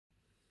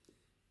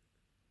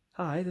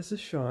Hi, this is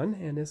Sean,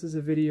 and this is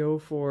a video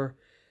for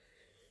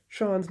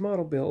Sean's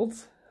model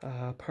builds,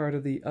 part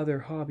of the other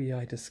hobby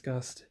I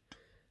discussed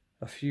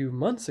a few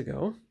months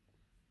ago,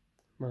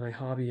 my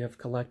hobby of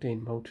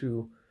collecting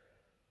MOTU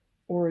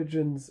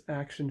Origins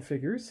action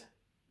figures,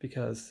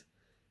 because,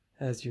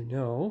 as you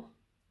know,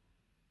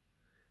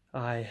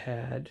 I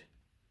had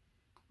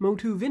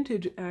MOTU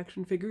vintage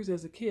action figures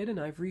as a kid, and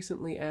I've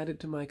recently added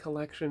to my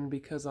collection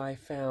because I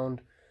found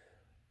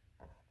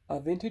a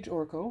vintage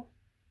Orko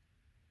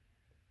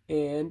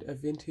and a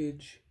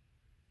vintage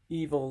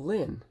Evil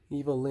Lyn.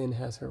 Evil Lyn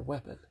has her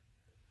weapon.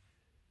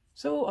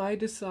 So I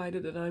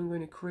decided that I'm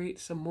going to create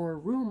some more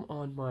room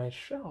on my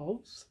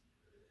shelves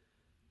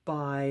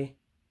by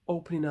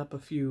opening up a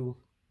few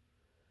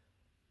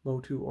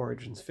MOTU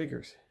Origins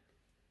figures.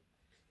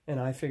 And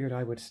I figured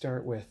I would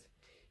start with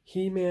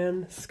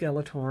He-Man,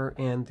 Skeletor,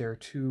 and their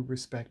two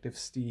respective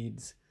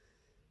steeds,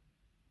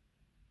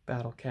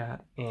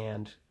 BattleCat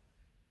and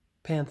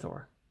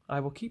Panthor. I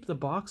will keep the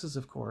boxes,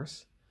 of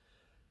course,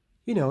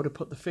 you know, to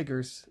put the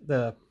figures,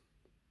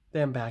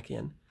 them back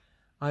in.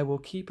 I will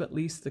keep at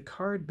least the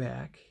card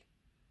back,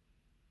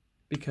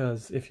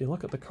 because if you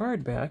look at the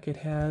card back, it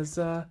has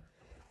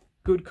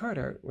good card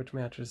art, which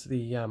matches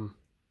the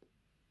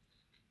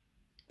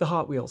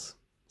Hot Wheels.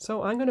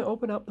 So I'm going to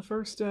open up the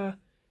first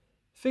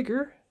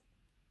figure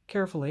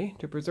carefully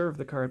to preserve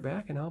the card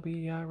back, and I'll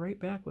be right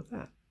back with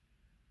that.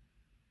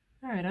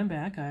 Alright, I'm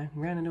back. I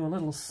ran into a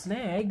little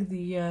snag.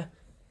 The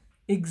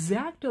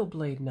X-Acto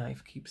blade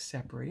knife keeps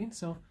separating,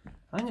 so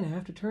I'm going to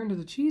have to turn to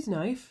the cheese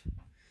knife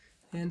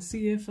and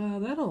see if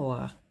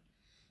that'll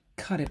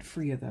cut it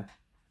free of the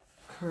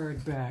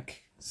card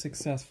back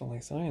successfully.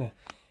 So I'm going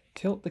to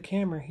tilt the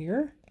camera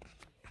here.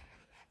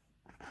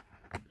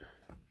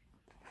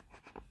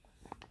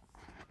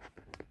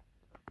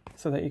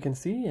 So that you can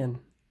see, and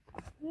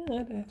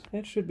yeah,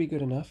 that should be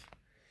good enough.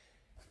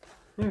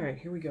 Alright,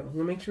 here we go. I'm going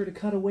to make sure to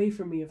cut away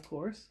from me, of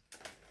course.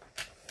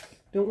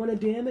 Don't want to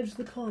damage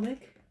the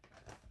comic.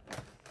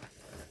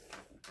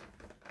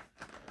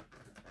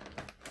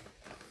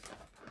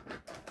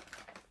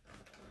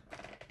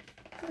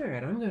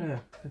 Alright, I'm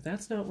gonna, if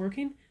that's not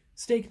working,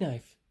 steak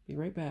knife. Be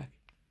right back.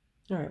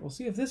 Alright, we'll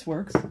see if this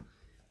works.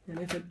 And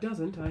if it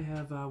doesn't, I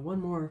have one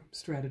more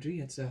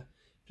strategy. It's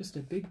just a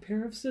big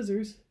pair of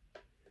scissors.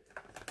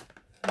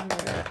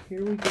 Alright,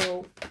 here we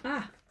go.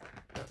 Ah!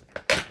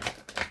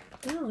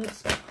 Well,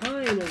 it's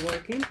kind of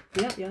working.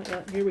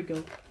 Yeah, here we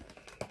go.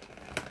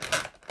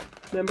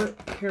 Remember,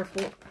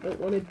 careful.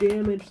 Don't want to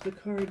damage the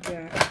card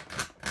back.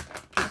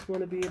 Just want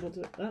to be able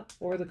to,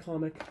 or the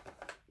comic.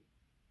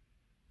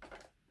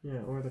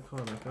 Yeah, or the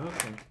comic.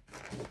 Okay.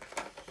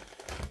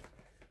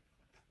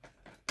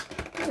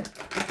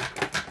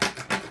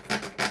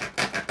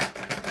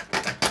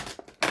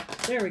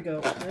 There we go.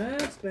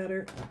 That's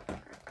better.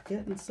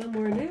 Getting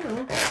somewhere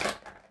now.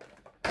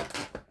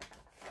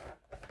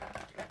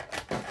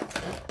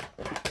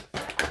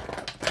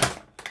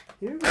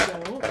 Here we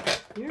go.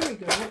 Here we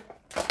go.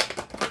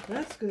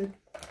 That's good.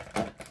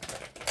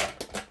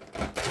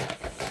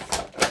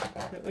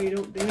 That way you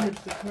don't damage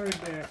the card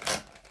back.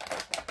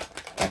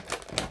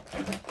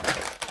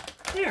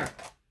 There.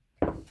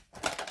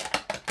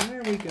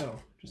 There we go.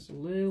 Just a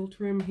little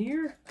trim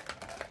here.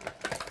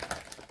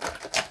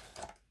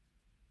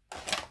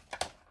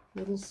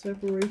 Little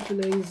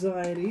separation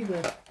anxiety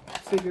the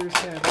figures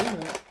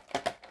having.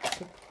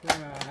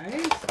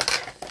 Surprise.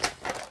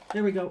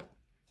 There we go.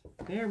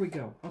 There we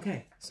go.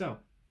 Okay, so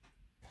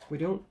we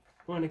don't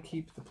want to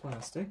keep the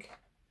plastic.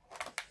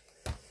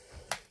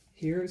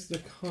 Here's the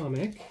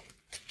comic,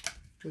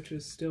 which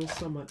is still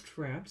somewhat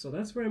trapped. So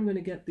that's where I'm going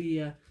to get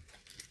the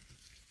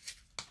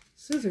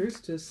scissors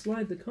to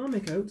slide the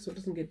comic out so it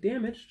doesn't get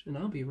damaged, and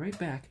I'll be right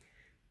back.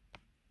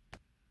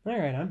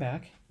 Alright, I'm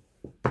back.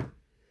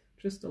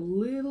 Just a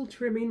little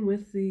trimming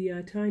with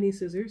the tiny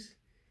scissors,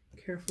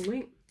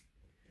 carefully.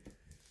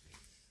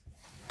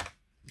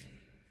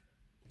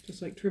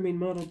 Just like trimming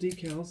model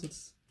decals,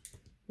 that's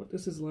what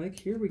this is like.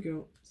 Here we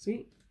go.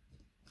 See?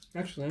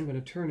 Actually, I'm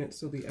going to turn it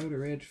so the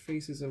outer edge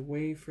faces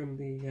away from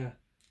the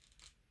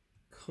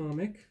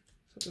comic,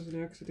 so it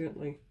doesn't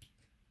accidentally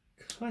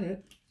cut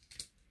it.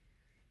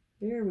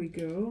 There we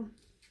go.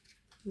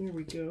 There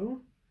we go.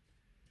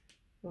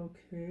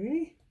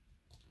 Okay.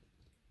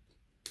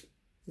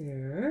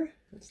 There.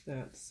 That's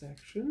that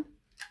section.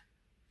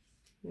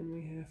 Then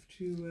we have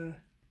to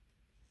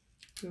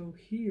go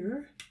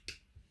here.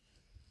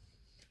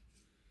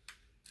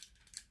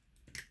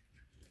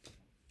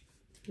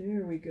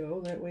 There we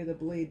go. That way the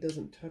blade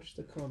doesn't touch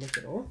the comic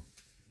at all.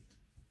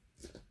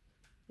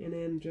 And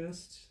then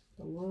just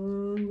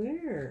along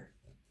there.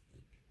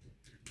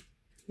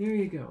 There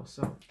you go.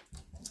 So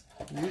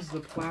use the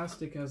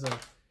plastic as a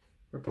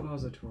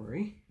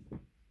repository.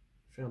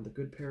 Found the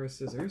good pair of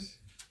scissors.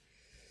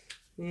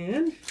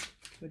 And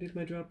if I did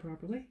my job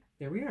properly,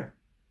 there we are.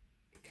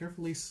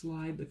 Carefully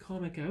slide the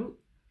comic out.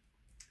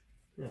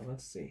 Now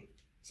let's see.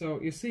 So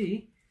you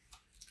see,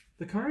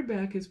 the card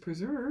back is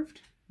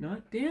preserved,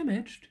 not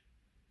damaged,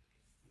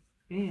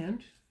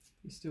 and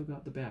you still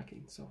got the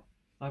backing. So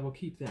I will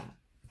keep that.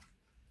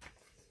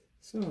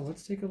 So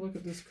let's take a look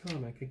at this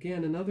comic.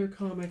 Again, another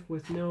comic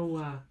with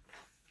no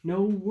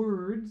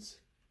words,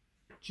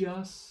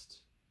 just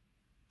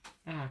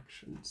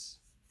actions.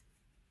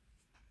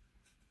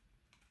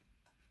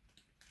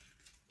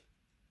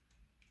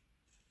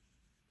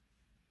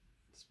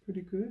 It's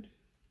pretty good.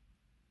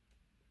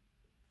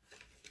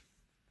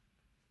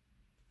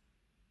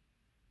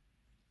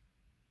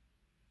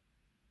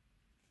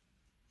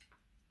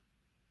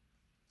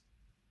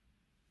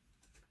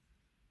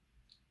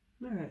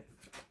 All right.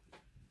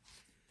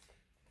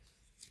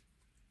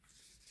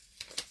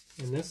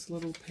 And this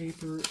little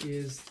paper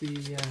is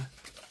the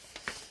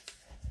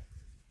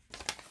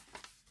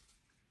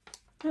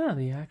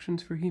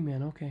actions for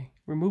He-Man. Okay,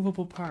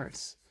 removable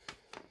parts.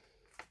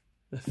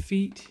 The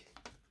feet,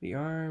 the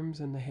arms,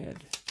 and the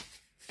head.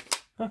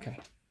 Okay,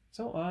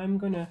 so I'm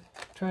going to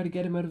try to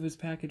get him out of his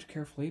package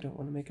carefully. Don't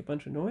want to make a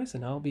bunch of noise,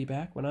 and I'll be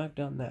back when I've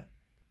done that.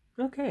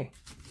 Okay,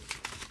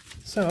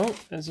 so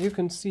as you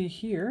can see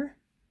here,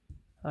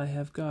 I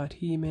have got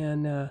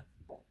He-Man.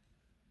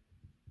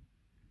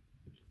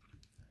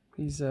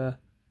 He's there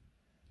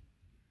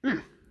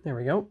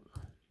we go.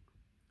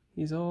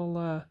 He's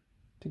all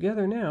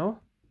together now.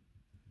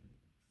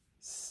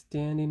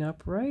 Standing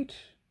upright.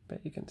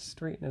 Bet you can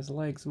straighten his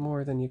legs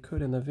more than you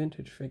could in the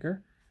vintage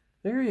figure.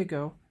 There you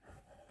go.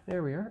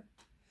 There we are.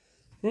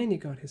 And you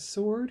got his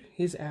sword,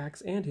 his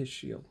axe, and his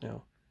shield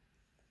now.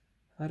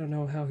 I don't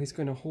know how he's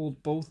going to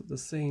hold both at the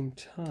same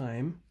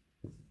time.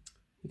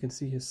 You can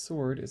see his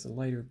sword is a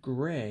lighter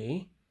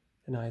gray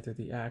than either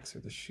the axe or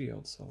the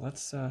shield. So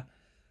let's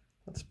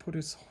put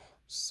his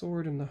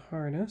sword in the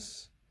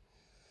harness.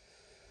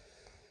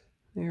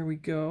 There we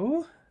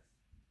go.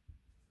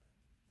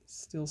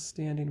 Still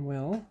standing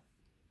well.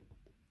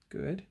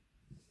 Good.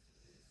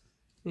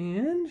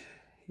 And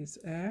his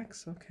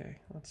axe. Okay,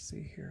 let's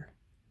see here.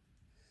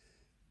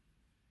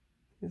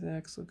 His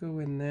axe will go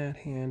in that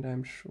hand,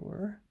 I'm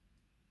sure.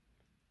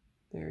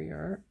 There you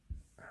are.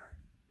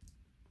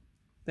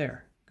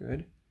 There.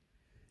 Good.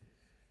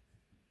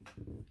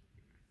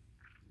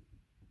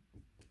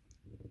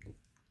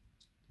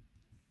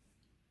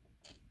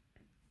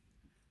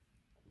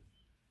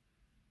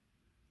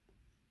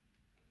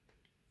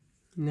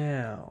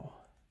 Now,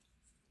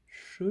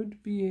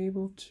 should be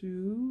able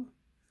to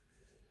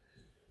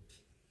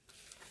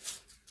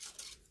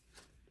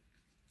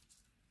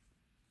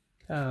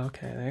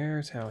okay,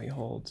 there's how he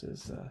holds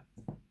his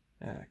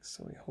axe.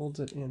 So he holds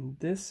it in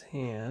this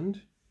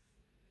hand.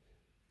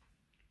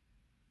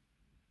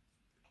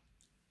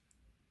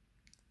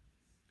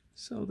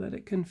 So that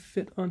it can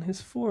fit on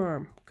his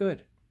forearm.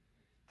 Good.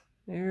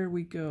 There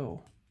we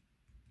go.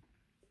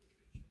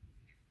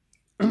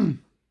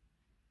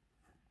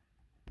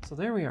 So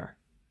there we are.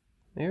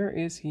 There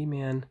is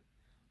He-Man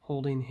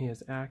holding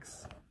his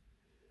axe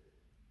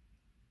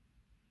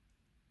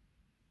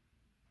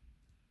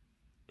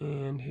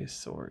and his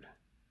sword.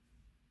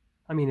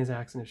 I mean his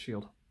axe and his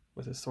shield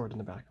with his sword in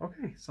the back.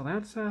 Okay, so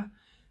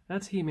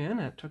that's He-Man.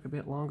 That took a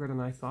bit longer than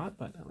I thought,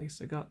 but at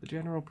least I got the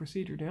general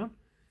procedure down.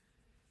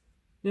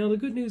 Now the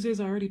good news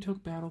is I already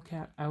took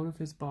BattleCat out of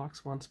his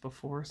box once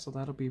before, so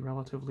that'll be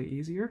relatively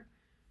easier.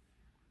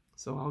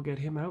 So I'll get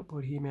him out,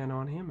 put He-Man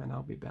on him, and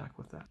I'll be back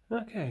with that.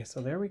 Okay,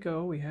 so there we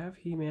go. We have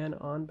He-Man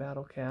on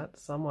BattleCat,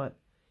 somewhat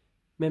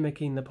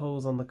mimicking the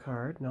pose on the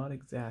card. Not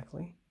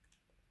exactly.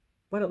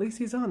 But at least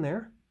he's on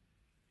there.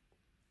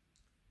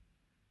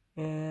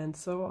 And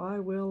so I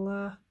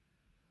will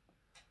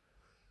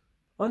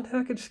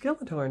unpackage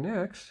Skeletor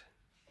next.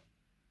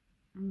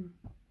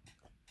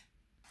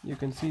 You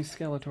can see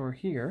Skeletor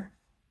here.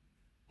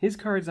 His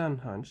card's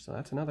unpunched, so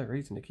that's another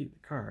reason to keep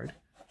the card.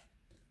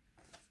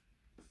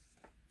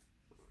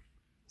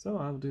 So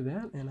I'll do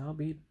that, and I'll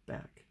be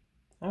back.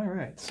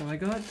 Alright, so I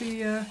got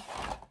the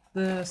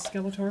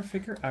Skeletor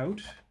figure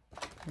out.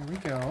 Here we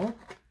go.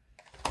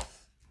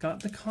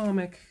 Got the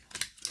comic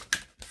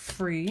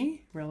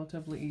free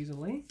relatively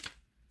easily.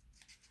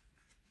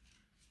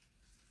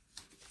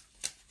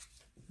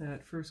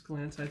 At first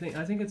glance, I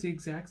think it's the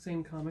exact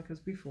same comic as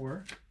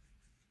before.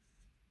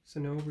 So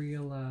no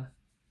real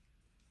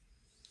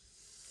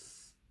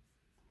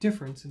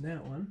difference in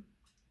that one.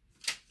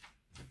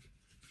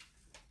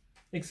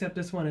 Except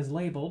this one is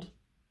labeled.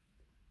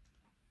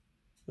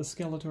 The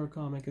Skeletor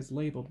comic is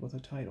labeled with a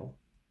title.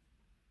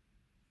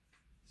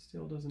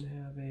 Still doesn't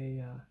have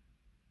a...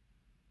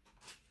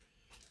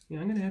 Yeah,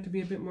 I'm going to have to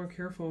be a bit more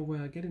careful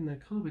getting the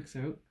comics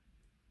out.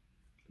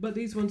 But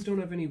these ones don't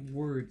have any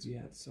words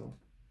yet, so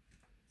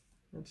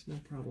that's no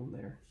problem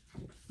there.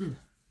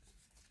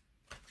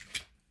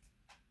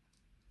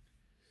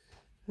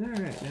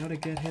 Alright, now to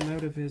get him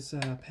out of his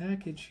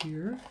package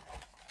here.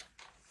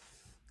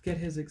 Get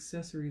his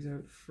accessories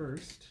out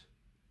first.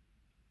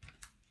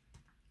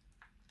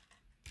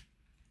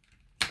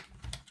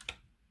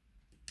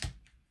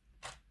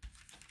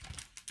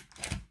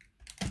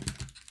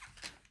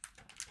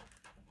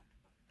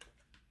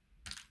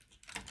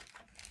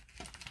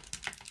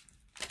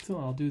 So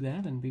I'll do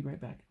that and be right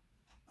back.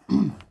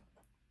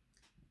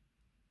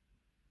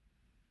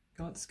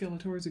 Got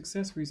Skeletor's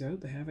accessories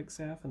out, the Havoc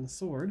Staff and the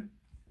sword.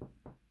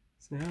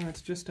 So now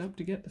it's just up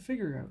to get the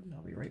figure out, and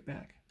I'll be right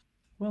back.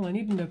 Well, I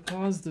needed to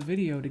pause the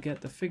video to get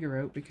the figure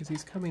out because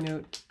he's coming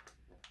out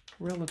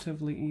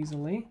relatively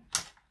easily.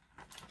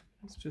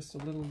 It's just a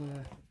little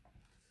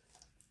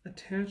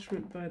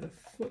attachment by the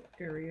foot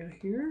area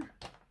here.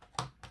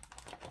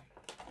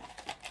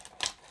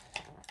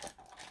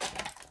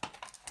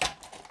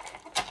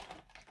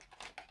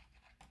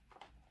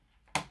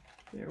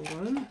 There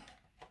one.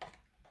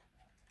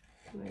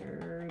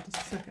 There the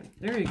second.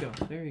 There you go.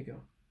 There you go.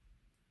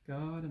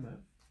 Got him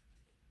out.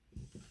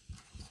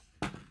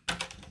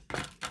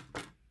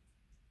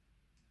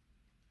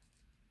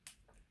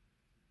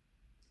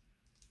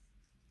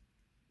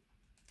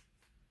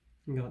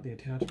 Got the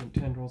attachment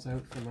tendrils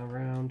out from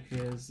around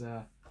his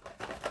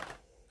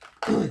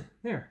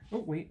there.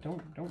 Oh wait,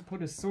 don't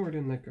put his sword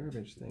in the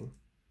garbage thing.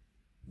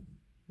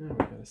 Now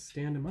we gotta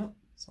stand him up,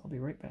 so I'll be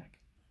right back.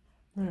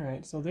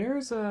 Alright, so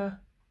there's a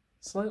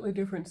slightly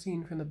different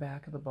scene from the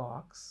back of the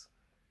box.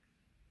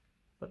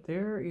 But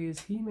there is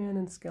He-Man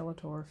and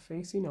Skeletor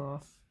facing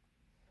off.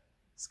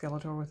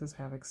 Skeletor with his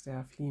Havoc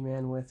Staff,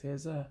 He-Man with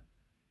his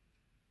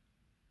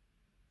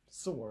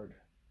sword.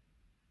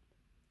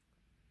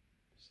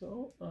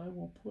 So I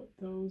will put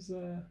those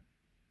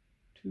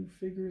two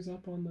figures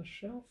up on the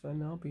shelf,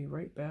 and I'll be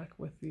right back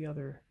with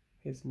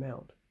his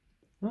mount.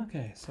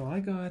 Okay, so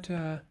I got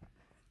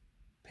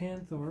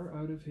Panthor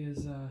out of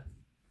his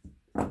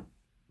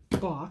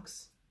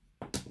box.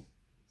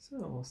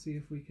 So we'll see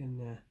if we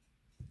can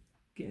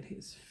get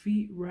his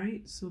feet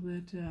right so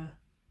that,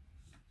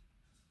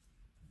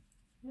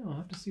 I'll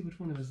have to see which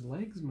one of his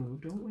legs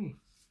move, don't we?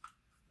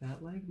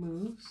 That leg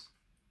moves.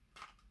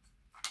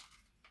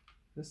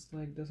 This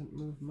leg doesn't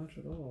move much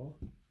at all.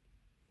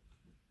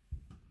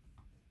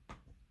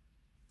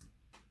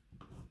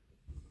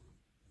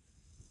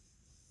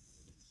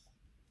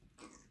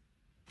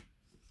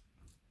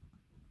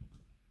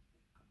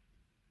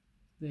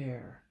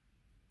 There.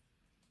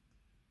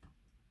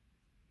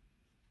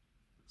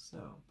 So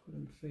put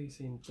him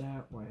facing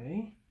that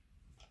way.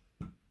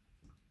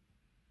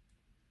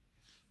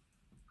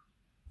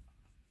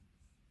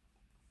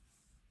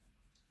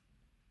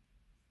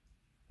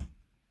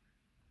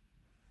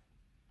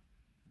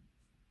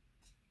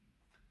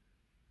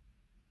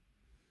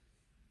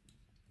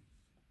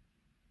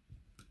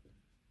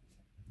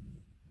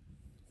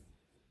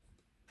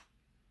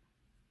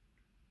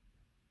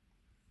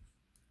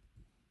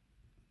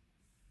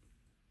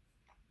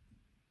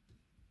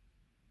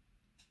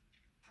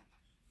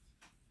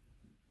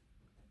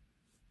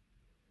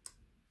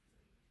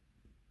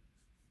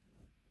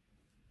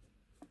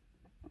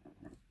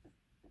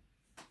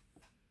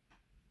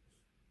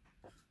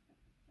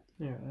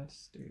 There, that's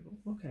stable.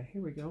 Okay,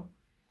 here we go.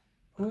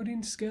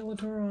 Putting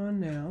Skeletor on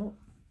now.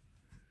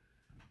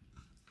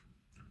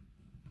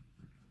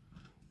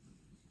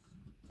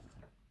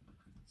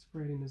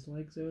 Spreading his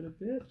legs out a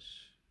bit.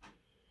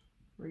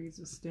 Raise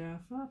the staff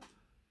up.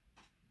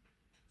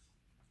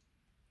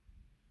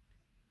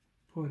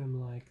 Put him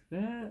like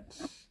that.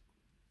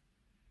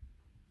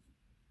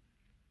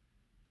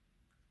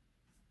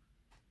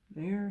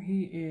 There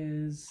he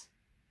is,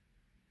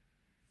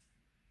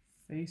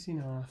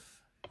 facing off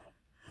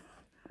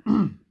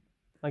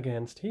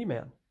against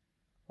He-Man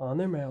on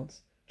their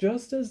mounts,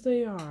 just as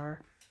they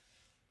are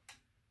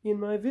in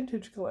my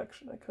vintage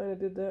collection. I kind of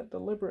did that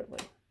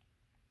deliberately.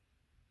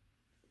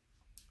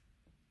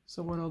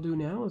 So what I'll do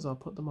now is I'll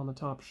put them on the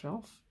top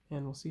shelf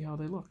and we'll see how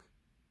they look,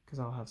 because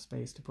I'll have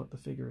space to put the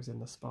figures in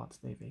the spots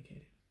they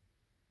vacated.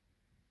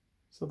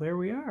 So there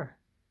we are.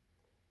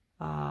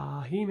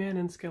 He-Man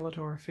and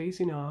Skeletor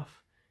facing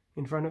off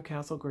in front of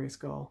Castle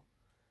Grayskull,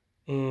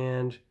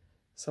 and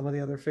some of the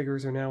other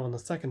figures are now on the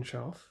second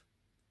shelf.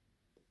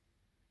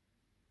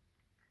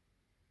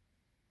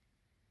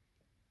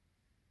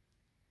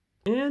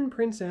 And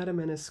Prince Adam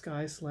and his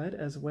Sky Sled,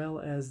 as well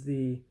as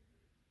the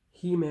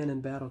He-Man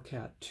and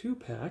BattleCat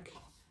 2-pack,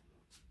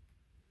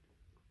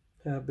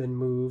 have been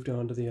moved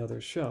onto the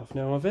other shelf.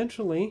 Now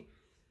eventually,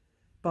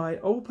 by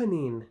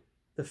opening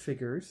the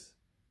figures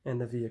and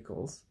the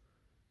vehicles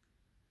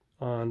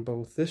on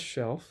both this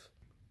shelf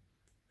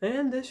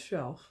and this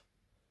shelf,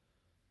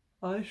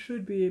 I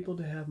should be able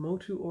to have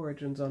MOTU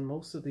Origins on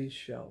most of these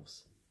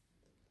shelves.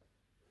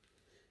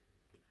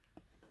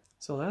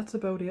 So that's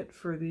about it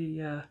for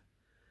the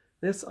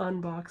this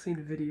unboxing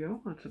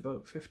video. It's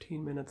about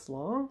 15 minutes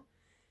long,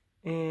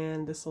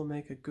 and this will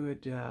make a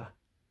good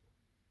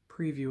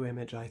preview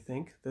image, I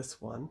think,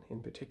 this one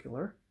in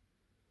particular,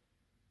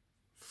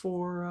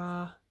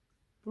 for,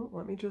 well,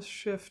 let me just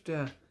shift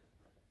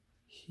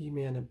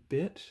He-Man a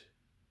bit.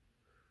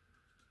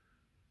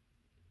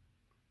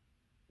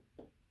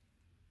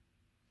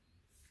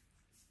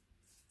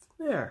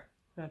 There,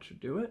 that should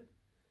do it.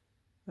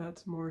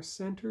 That's more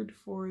centered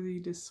for the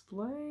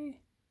display.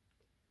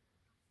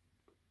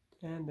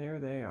 And there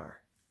they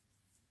are,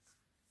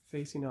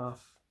 facing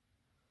off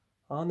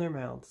on their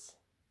mounts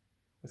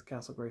with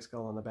Castle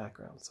Grayskull on the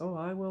background. So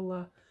I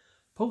will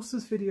post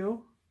this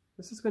video.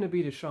 This is going to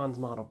be to Sean's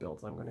model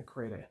builds. I'm going to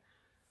create a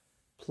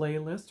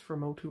playlist for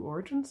MOTU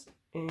Origins,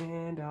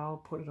 and I'll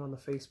put it on the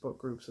Facebook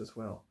groups as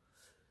well.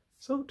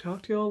 So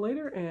talk to you all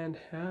later and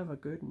have a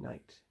good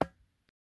night.